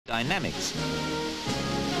dynamics.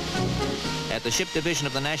 At the Ship Division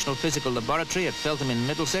of the National Physical Laboratory at Feltham in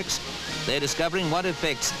Middlesex, they're discovering what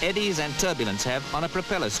effects eddies and turbulence have on a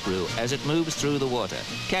propeller screw as it moves through the water.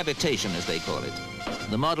 Cavitation, as they call it.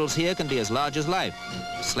 The models here can be as large as life.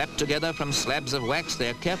 Slapped together from slabs of wax,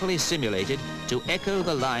 they're carefully simulated to echo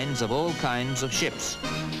the lines of all kinds of ships.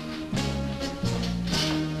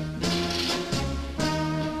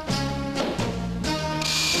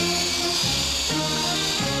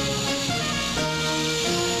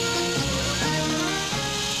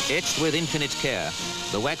 Etched with infinite care,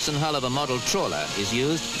 the waxen hull of a model trawler is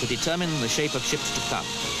used to determine the shape of ships to come.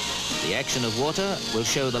 The action of water will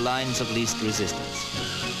show the lines of least resistance.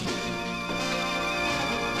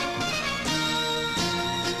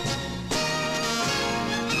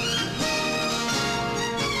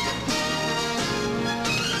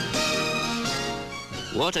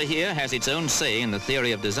 Water here has its own say in the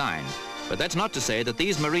theory of design. But that's not to say that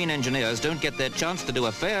these marine engineers don't get their chance to do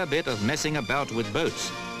a fair bit of messing about with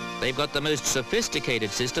boats. They've got the most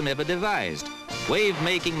sophisticated system ever devised,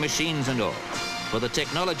 wave-making machines and all, for the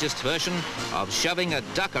technologist's version of shoving a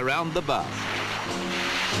duck around the bath.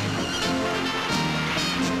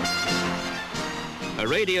 A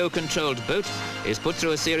radio-controlled boat is put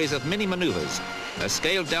through a series of mini manoeuvres, a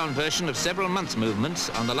scaled-down version of several months'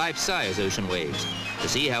 movements on the life-size ocean waves, to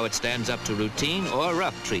see how it stands up to routine or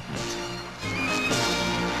rough treatment.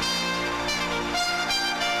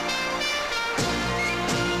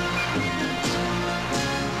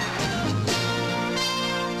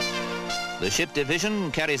 The Ship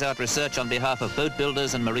Division carries out research on behalf of boat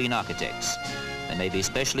builders and marine architects. There may be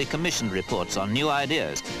specially commissioned reports on new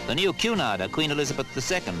ideas. The new Cunarder, Queen Elizabeth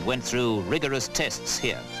II, went through rigorous tests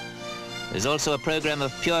here. There's also a program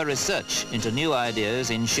of pure research into new ideas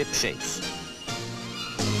in ship shapes.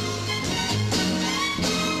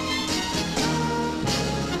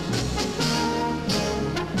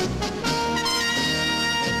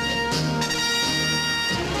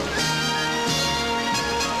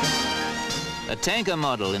 A tanker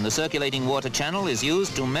model in the circulating water channel is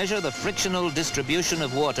used to measure the frictional distribution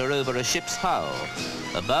of water over a ship's hull,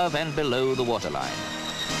 above and below the waterline.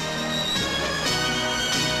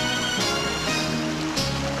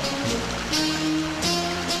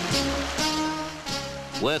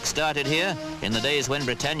 Work started here in the days when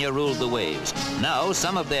Britannia ruled the waves. Now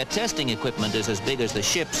some of their testing equipment is as big as the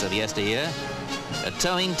ships of yesteryear. A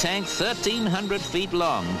towing tank 1,300 feet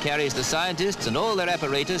long carries the scientists and all their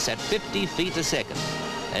apparatus at 50 feet a second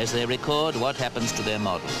as they record what happens to their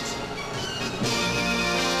models.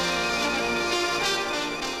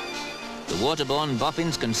 The waterborne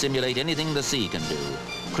boffins can simulate anything the sea can do.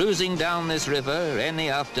 Cruising down this river any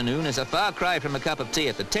afternoon is a far cry from a cup of tea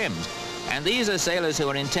at the Thames, and these are sailors who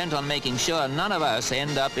are intent on making sure none of us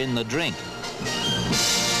end up in the drink.